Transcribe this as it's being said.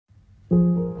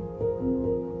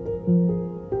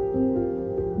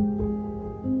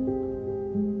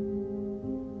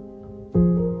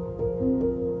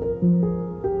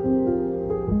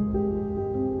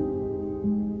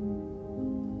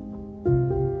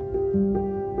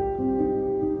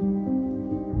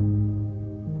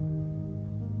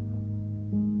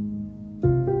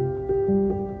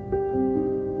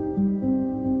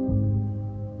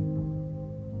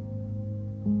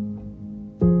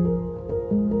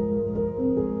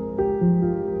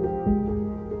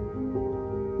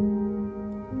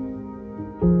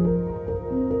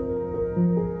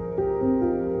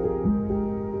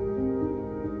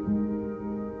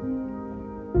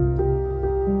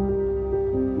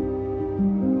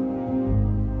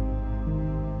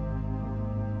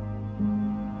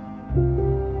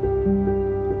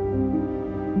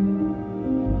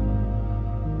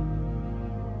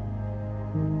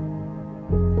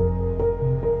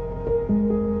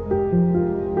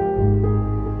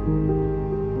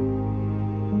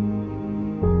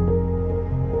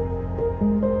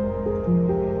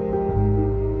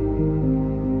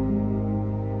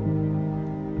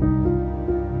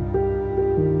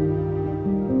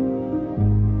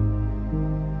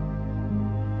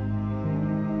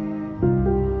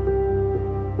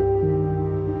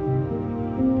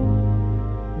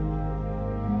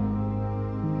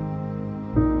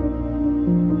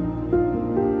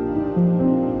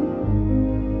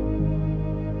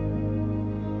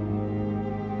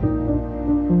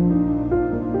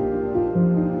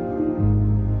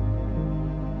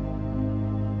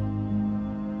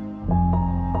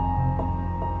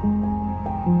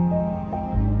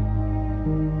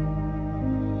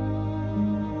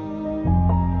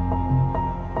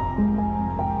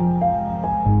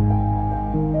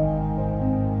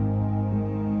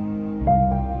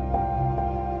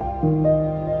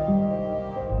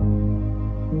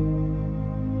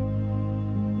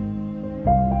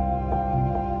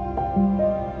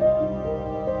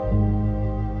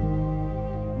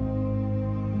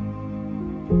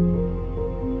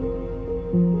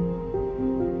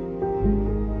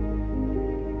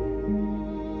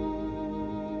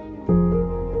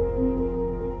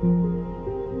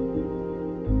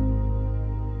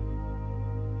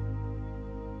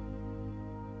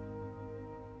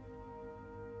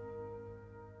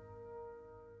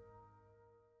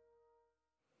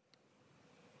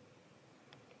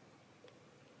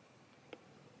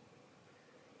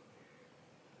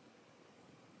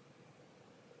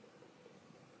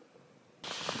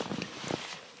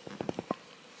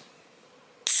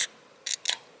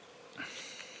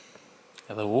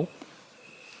Hello all,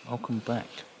 welcome back.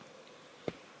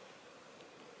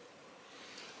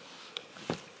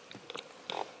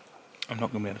 I'm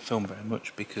not going to be able to film very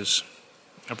much because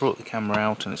I brought the camera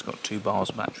out and it's got 2 bars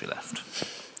of battery left,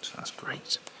 so that's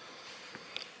great.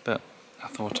 But I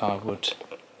thought I would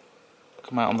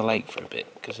come out on the lake for a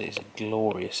bit because it is a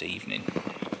glorious evening.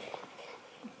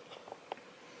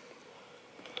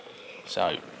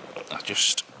 So I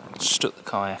just stuck the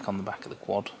kayak on the back of the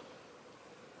quad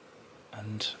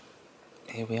and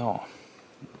here we are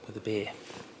with a beer.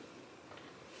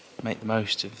 Make the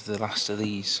most of the last of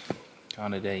these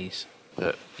kind of days.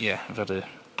 But yeah, I've had a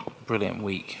brilliant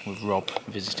week with Rob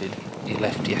visiting. He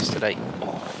left yesterday.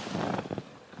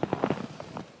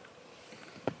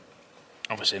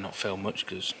 Obviously not filmed much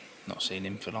because not seen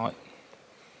him for like,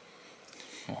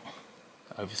 what,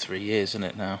 over 3 years, isn't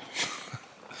it now?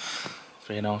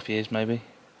 3.5 years maybe.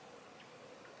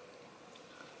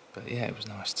 But yeah, it was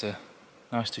nice to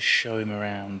show him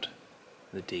around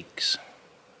the digs.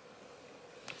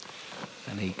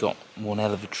 And he got one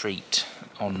hell of a treat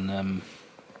on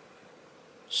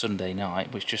Sunday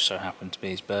night, which just so happened to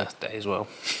be his birthday as well.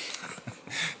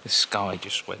 The sky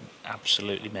just went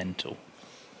absolutely mental.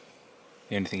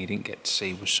 The only thing he didn't get to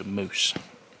see was some moose.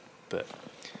 But,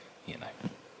 you know,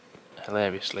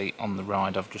 hilariously, on the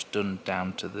ride I've just done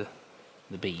down to the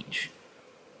beach,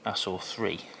 I saw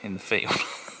 3 in the field.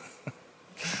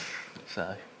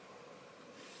 So,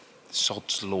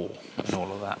 sod's law and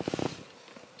all of that.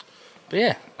 But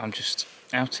yeah, I'm just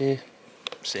out here,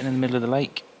 sitting in the middle of the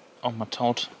lake, on my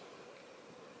Todd,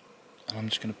 and I'm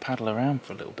just going to paddle around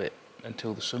for a little bit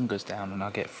until the sun goes down and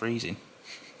I get freezing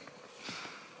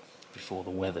before the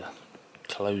weather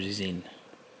closes in.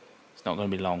 It's not going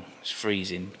to be long, it's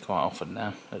freezing quite often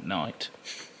now at night,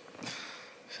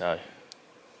 so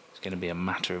it's going to be a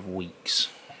matter of weeks.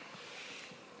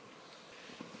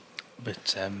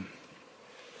 But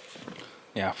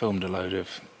yeah, I filmed a load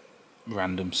of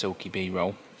random silky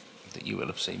B-roll that you will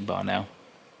have seen by now,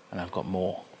 and I've got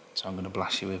more, so I'm going to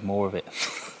blast you with more of it.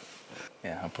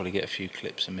 Yeah, I'll probably get a few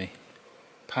clips of me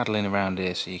paddling around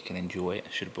here so you can enjoy it. I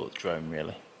should have bought the drone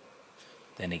really.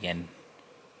 Then again,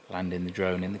 landing the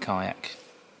drone in the kayak,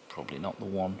 probably not the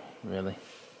one really.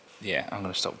 Yeah, I'm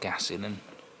going to stop gassing and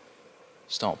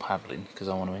start paddling because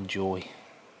I want to enjoy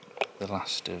the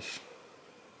last of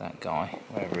that guy,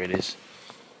 wherever it is,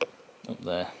 up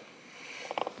there,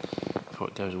 before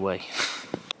it goes away.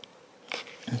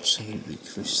 Absolutely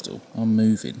crystal. I'm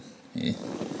moving here.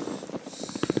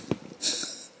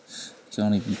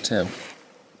 Can't even tell.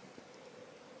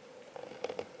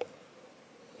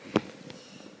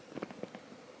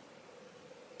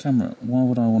 Camera, why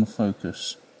would I want to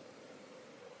focus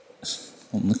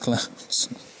on the clouds?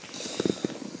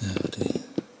 Oh dear.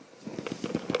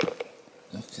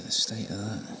 Look at the state of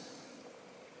that.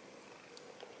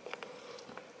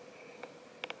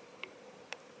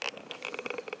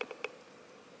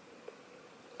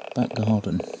 Back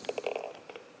garden.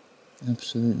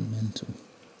 Absolutely mental.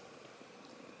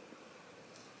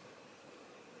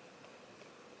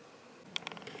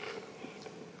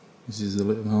 This is the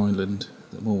little island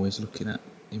that I'm always looking at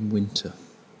in winter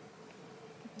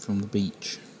from the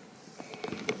beach.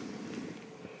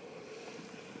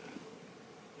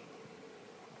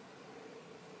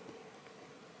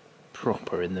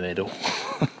 Proper in the middle.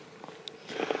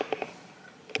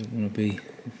 Don't want to be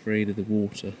afraid of the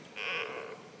water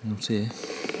out here.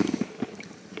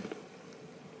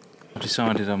 I've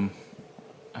decided I'm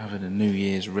having a New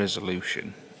Year's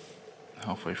resolution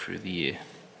halfway through the year.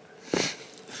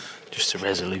 Just a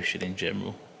resolution in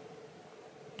general.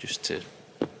 Just to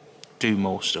do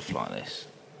more stuff like this.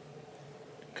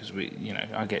 Because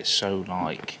I get so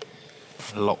like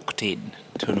locked in,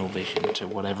 tunnel vision to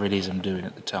whatever it is I'm doing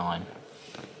at the time.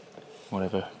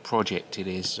 Whatever project it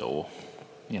is, or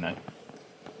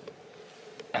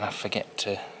and I forget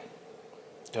to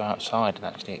go outside and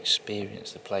actually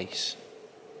experience the place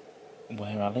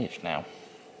where I live now,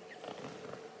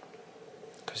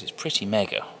 because it's pretty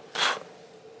mega.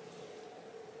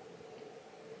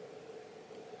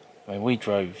 I mean, we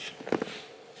drove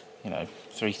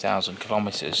 3,000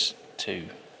 kilometres to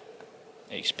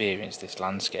experience this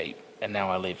landscape, and now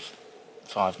I live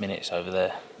 5 minutes over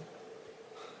there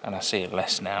and I see it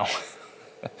less now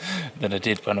than I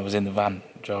did when I was in the van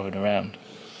driving around.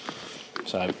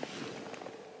 So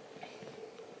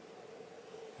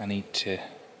I need to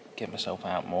get myself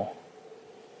out more,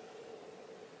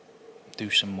 do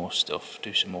some more stuff,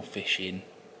 do some more fishing.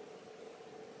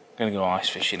 I'm going to go ice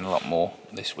fishing a lot more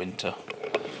this winter.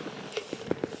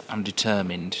 I'm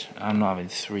determined. I'm not having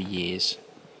 3 years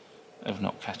of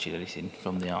not catching anything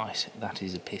from the ice. That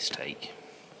is a piss take.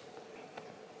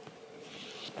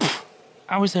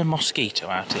 How is there a mosquito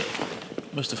out here?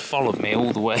 It must have followed me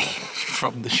all the way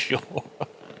from the shore.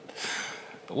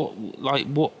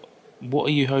 What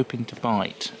are you hoping to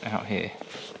bite out here?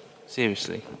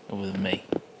 Seriously, other than me.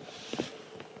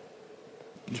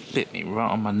 Just bit me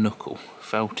right on my knuckle.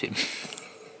 Felt him.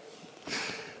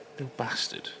 Little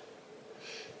bastard.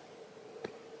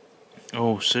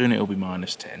 Oh, soon it'll be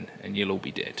 -10 and you'll all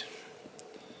be dead.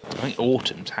 I think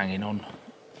autumn's hanging on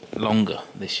longer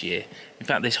this year. In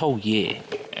fact, this whole year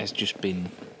has just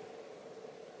been...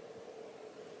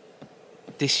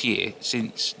 This year,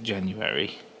 since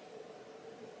January,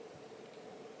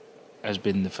 has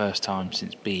been the first time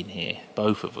since being here.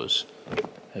 Both of us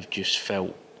have just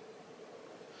felt,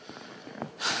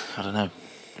 I don't know,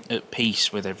 at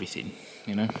peace with everything,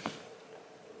 you know?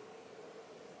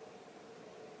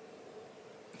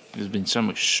 There's been so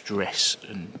much stress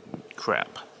and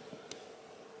crap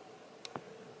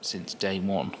since day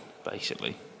one,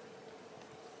 basically.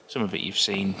 Some of it you've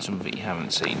seen, some of it you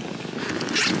haven't seen.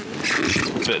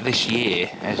 But this year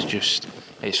has just,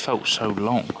 it's felt so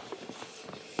long.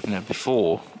 You know,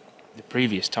 before, the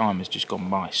previous time has just gone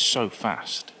by so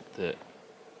fast that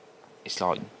it's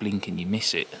like blink and you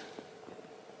miss it.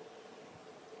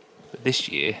 But this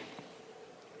year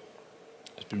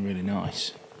has been really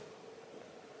nice.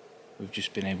 We've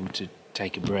just been able to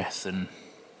take a breath and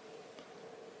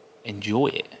enjoy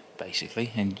it,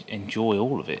 basically, and enjoy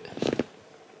all of it.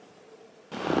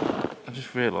 I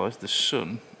just realised the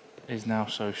sun is now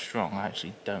so strong, I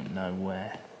actually don't know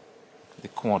where the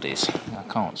quad is. I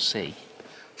can't see.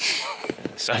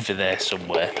 It's over there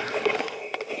somewhere.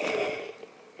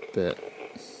 But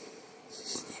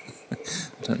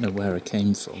I don't know where it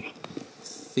came from. I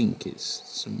think it's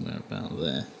somewhere about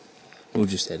there. We'll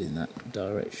just head in that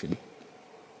direction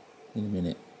in a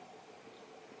minute.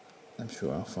 I'm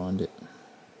sure I'll find it.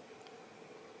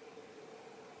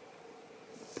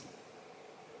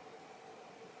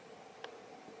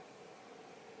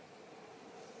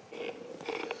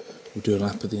 We'll do a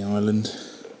lap of the island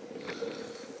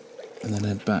and then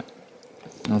head back.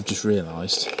 I've just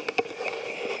realised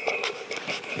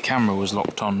the camera was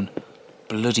locked on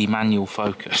bloody manual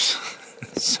focus.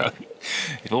 So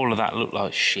if all of that looked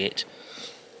like shit,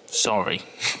 sorry.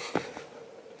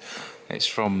 It's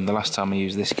from the last time I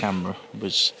used this camera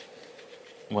was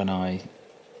when I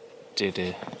did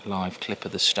a live clip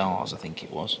of the stars, I think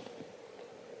it was.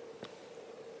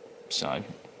 So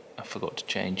I forgot to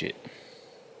change it.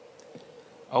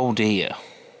 Oh dear.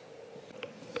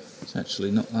 It's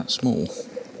actually not that small.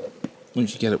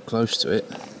 Once you get up close to it,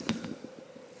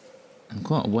 I'm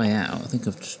quite a way out. I think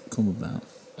I've just come about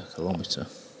 1 kilometre,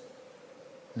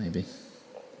 maybe.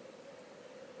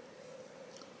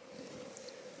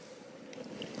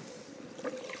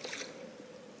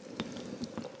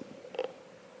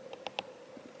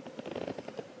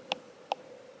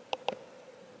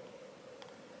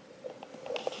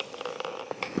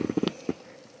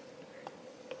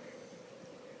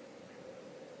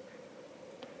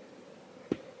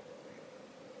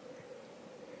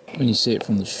 When you see it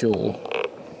from the shore,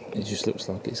 it just looks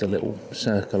like it's a little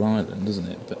circle island, doesn't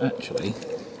it? But actually,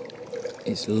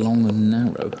 it's long and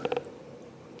narrow.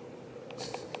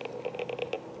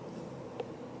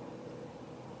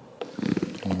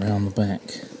 And around the back,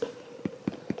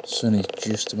 the sun is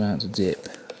just about to dip.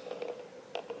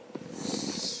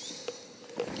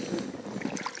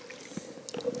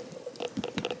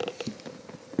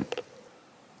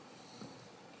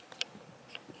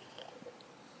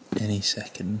 Any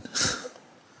second.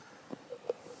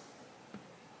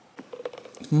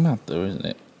 It's mad though, isn't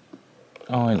it?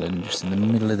 Island just in the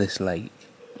middle of this lake,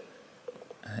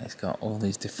 and it's got all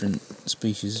these different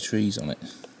species of trees on it.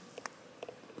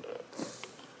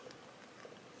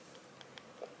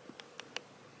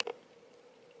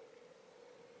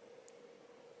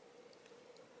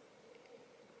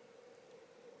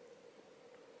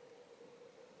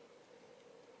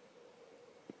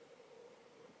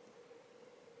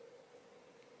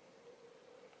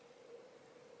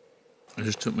 I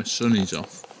just took my sunnies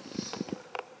off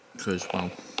because,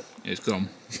 well, it's gone.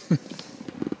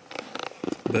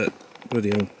 But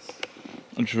bloody hell,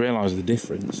 I just realised the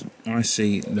difference. I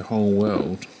see the whole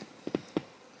world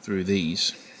through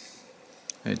these.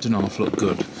 It doesn't half look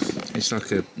good. It's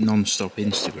like a non-stop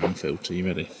Instagram filter. You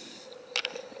ready?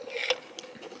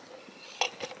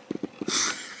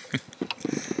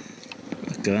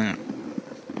 Look at that.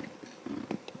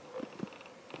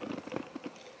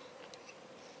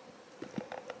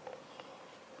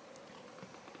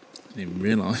 Didn't even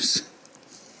realise.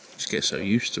 Just get so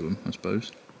used to them, I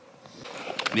suppose.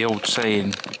 The old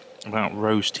saying about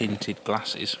rose tinted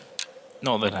glasses,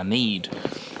 not that I need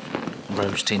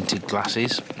rose tinted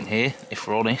glasses in here, if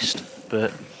we're honest,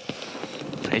 but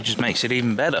it just makes it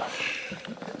even better.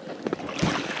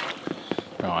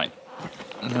 Right,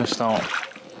 I'm going to start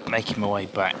making my way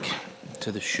back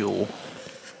to the shore.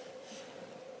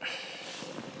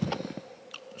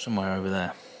 Somewhere over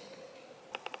there.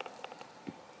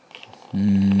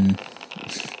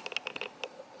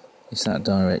 It's that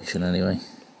direction anyway.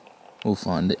 We'll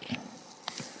find it.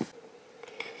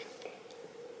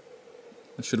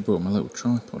 I should have brought my little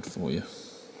tripod for you.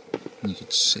 You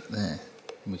could sit there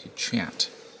and we could chat.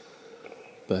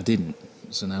 But I didn't,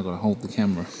 so now I've got to hold the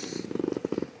camera.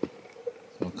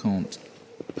 So I can't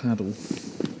paddle.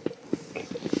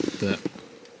 But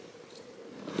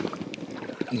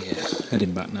yeah,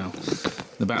 heading back now.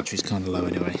 The battery's kind of low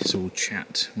anyway, so we'll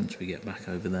chat once we get back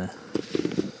over there.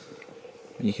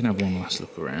 And you can have one last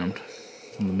look around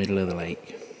from the middle of the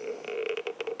lake.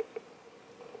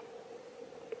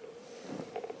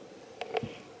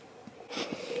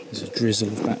 There's a drizzle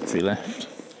of battery left.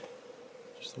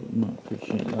 Just thought you might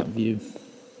appreciate that view.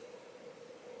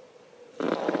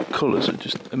 Colours are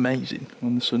just amazing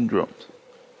when the sun drops.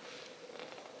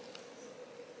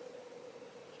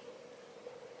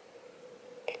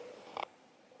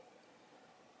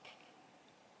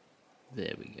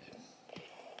 There we go.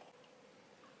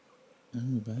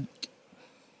 And we're back.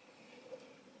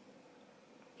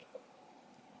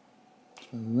 That's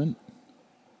where we went.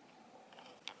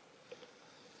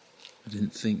 I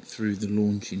didn't think through the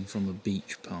launching from a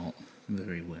beach part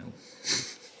very well.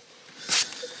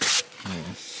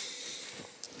 Yeah.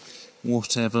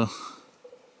 Whatever.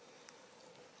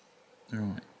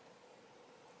 Alright.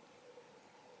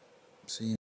 See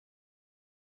you.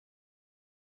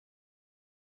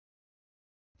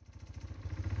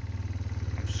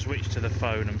 I've switched to the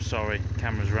phone, I'm sorry,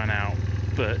 camera's run out,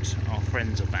 but our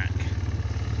friends are back.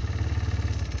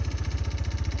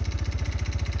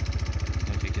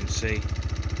 If you can see,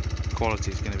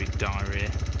 quality is going to be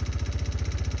diarrhea.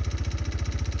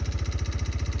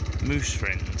 Moose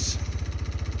friends.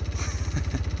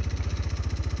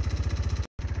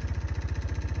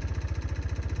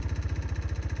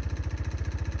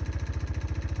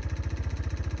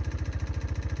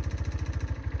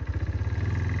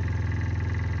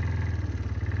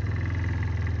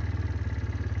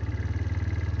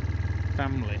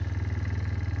 Family.